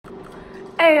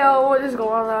Hey yo, what is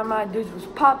going on? My dudes was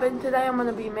popping. Today I'm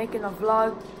gonna be making a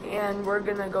vlog and we're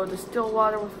gonna go to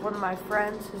Stillwater with one of my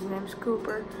friends. His name's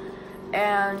Cooper.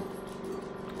 And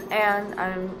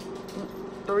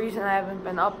the reason I haven't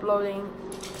been uploading,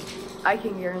 I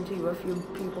can guarantee you a few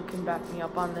people can back me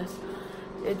up on this.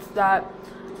 It's that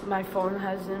my phone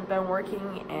hasn't been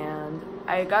working and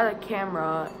I got a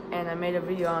camera and I made a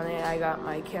video on it. I got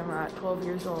my camera at 12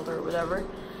 years old or whatever.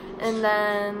 And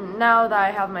then now that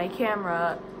I have my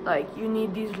camera, like, you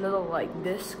need these little like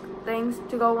disc things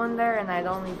to go in there, and I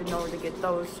don't even know where to get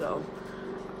those. So,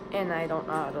 and I don't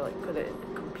know how to like put it in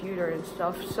the computer and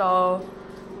stuff. So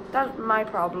that's my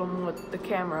problem with the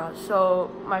camera.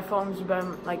 So my phone's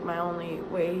been like my only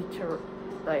way to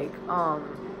like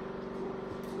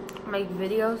make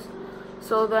videos.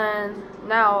 So then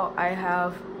now I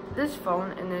have this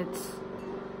phone, and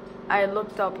I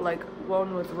looked up like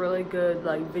one with really good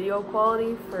like video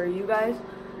quality for you guys,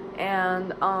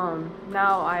 and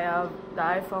now I have the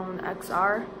iPhone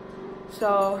XR,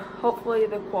 so hopefully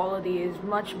the quality is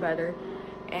much better.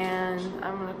 And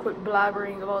I'm gonna quit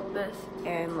blabbering about this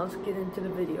and let's get into the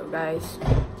video, guys.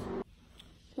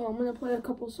 So I'm gonna play a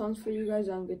couple songs for you guys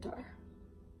on guitar.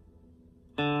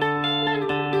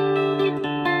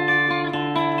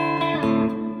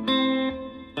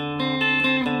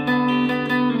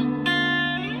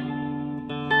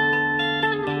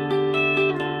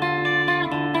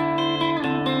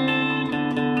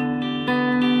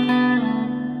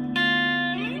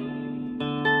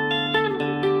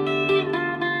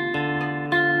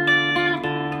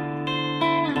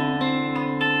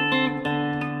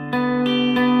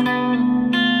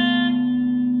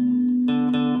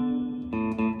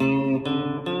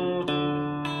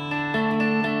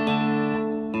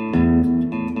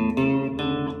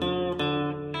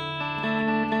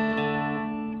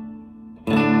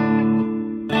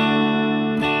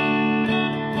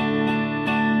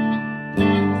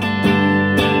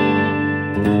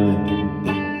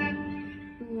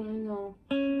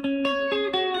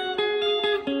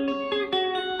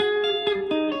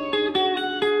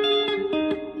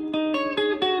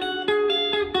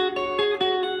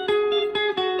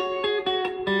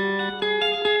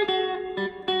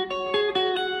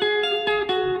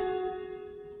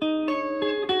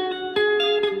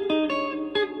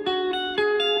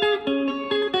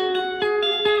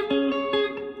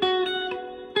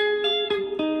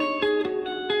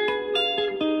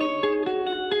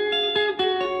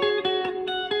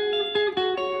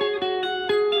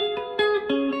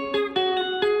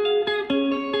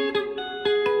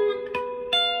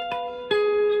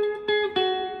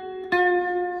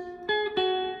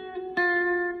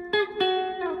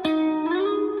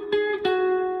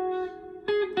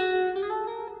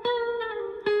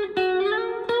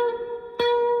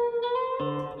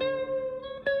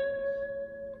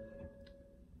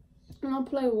 And I'll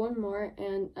play one more,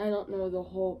 and I don't know the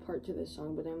whole part to this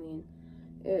song, but I mean,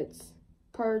 it's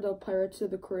part of the Pirates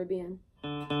of the Caribbean.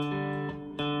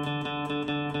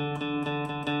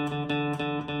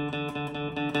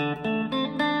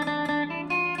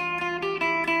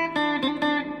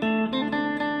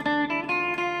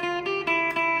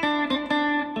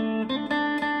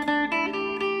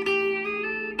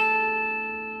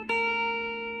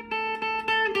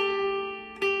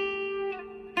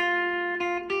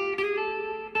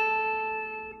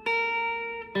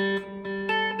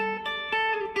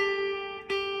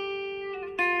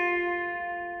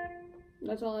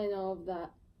 That's all I know of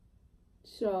that.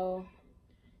 So,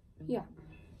 yeah.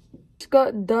 Just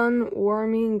got done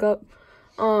warming up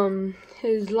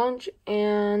his lunch,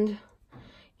 and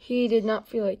he did not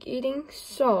feel like eating,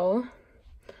 so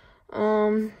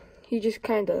he just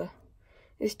kind of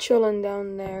is chilling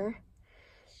down there.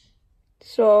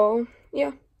 So,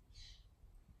 yeah.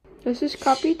 This is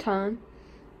Capitan,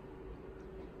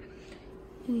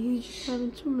 and he's just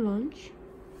having some lunch.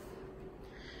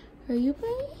 Are you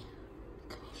ready?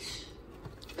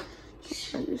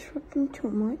 Not disrupting too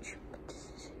much, but this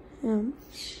is him.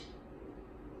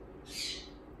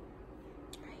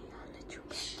 I'll let you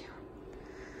back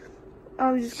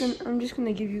down. I'm just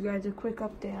gonna give you guys a quick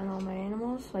update on all my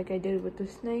animals, like I did with the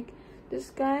snake. This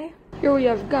guy. Here we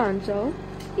have Gonzo.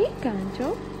 Hey,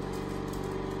 Gonzo.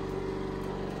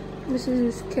 This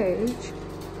is his cage.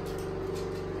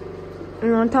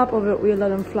 And on top of it, we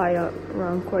let him fly out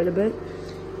around quite a bit.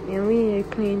 And we need to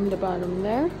clean the bottom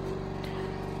there,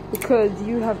 because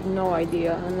you have no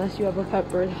idea, unless you have a pet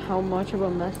bird, how much of a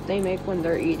mess they make when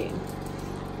they're eating.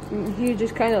 He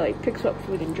just kind of like picks up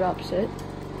food and drops it.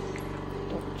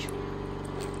 Don't you?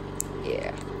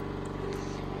 Yeah.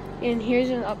 And here's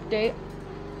an update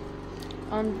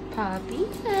on Poppy.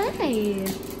 Hi.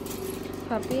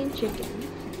 puppy and chicken.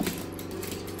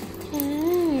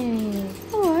 Hey,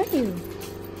 how are you?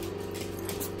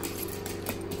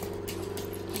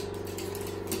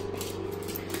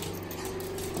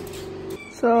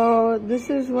 So this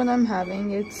is what I'm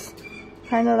having. It's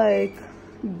kind of like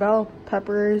bell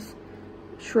peppers,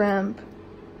 shrimp,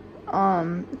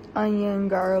 onion,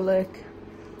 garlic,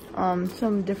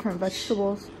 some different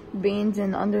vegetables, beans,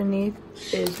 and underneath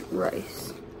is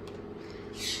rice.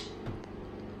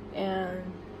 And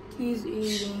he's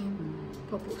eating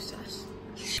pupusas.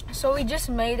 So we just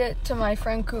made it to my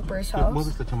friend Cooper's house.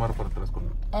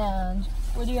 And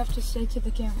what do you have to say to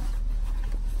the camera?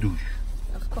 Douche.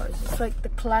 Of course, it's like the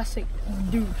classic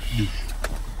douche.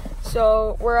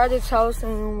 So we're at his house,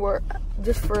 and we're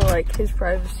just for like his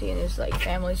privacy and his like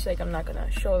family's sake, I'm not gonna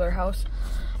show their house,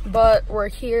 but we're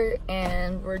here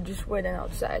and we're just waiting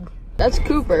outside. That's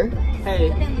Cooper.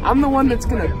 Hey, I'm the one that's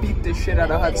gonna beat the shit out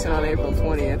of Hudson on April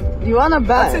 20th. You wanna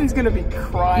bet? Hudson's gonna be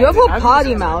crying. You have a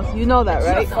potty mouth. You know that,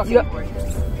 right?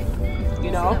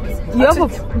 You know?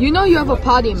 You have a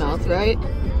potty mouth, right?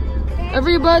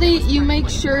 Everybody, you make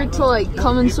sure to like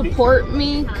come and support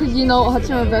me, cause you know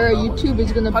Hudson Rivera YouTube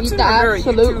is gonna beat the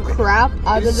absolute crap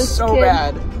out of this so kid.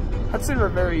 Bad. Hudson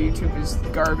Rivera YouTube is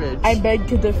garbage. I beg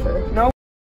to differ. No.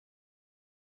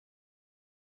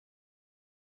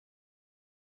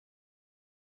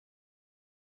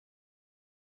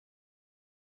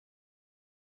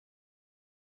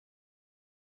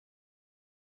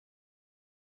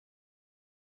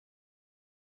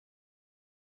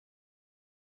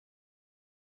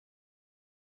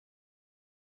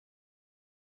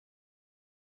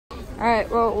 Alright,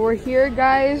 well, we're here,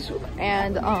 guys,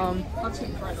 and,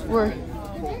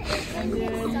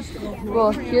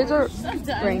 here's our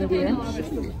reindeer,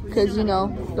 because, you know,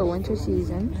 the winter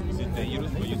season.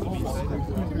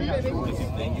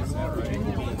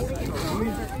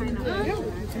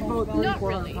 Not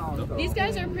really. These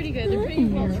guys are pretty good. They're pretty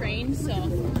well trained, so.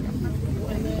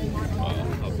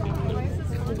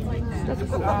 That's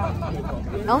cool.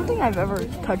 I don't think I've ever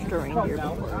touched a reindeer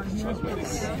before.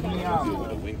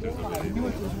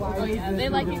 Oh yeah, they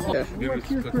like it.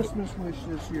 What's your Christmas wish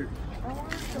this year?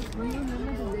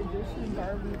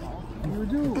 You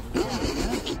do?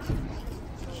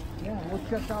 Yeah, we'll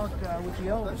check out with the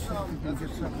elves if we can get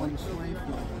something on the sleigh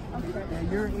for you. And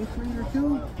you're an 8th grader too?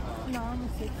 No, I'm a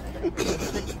 6th grader.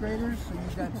 6th graders? So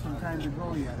you've got some time to go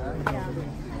yet, huh? Yeah.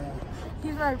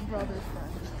 He's my brother's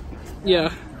friend.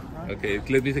 Yeah. Okay,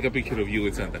 let me take a picture of you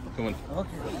with Santa. Come on. Okay.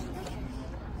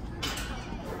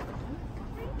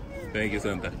 Thank you,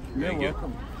 Santa. Thank you.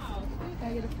 Welcome.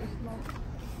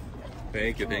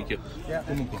 Thank you, thank you. Yeah.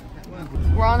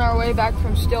 We're on our way back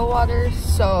from Stillwater,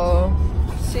 so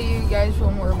see you guys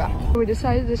when we're back. We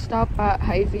decided to stop at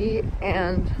Hy-Vee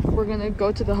and we're gonna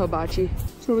go to the hibachi.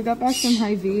 So we got back from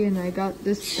Hy-Vee and I got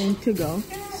this thing to go.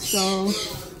 So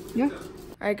yeah.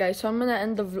 Alright guys, so I'm gonna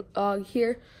end the vlog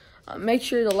here. Make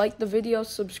sure to like the video,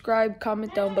 subscribe,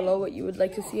 comment down below what you would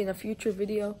like to see in a future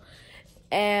video.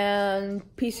 And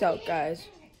peace out, guys.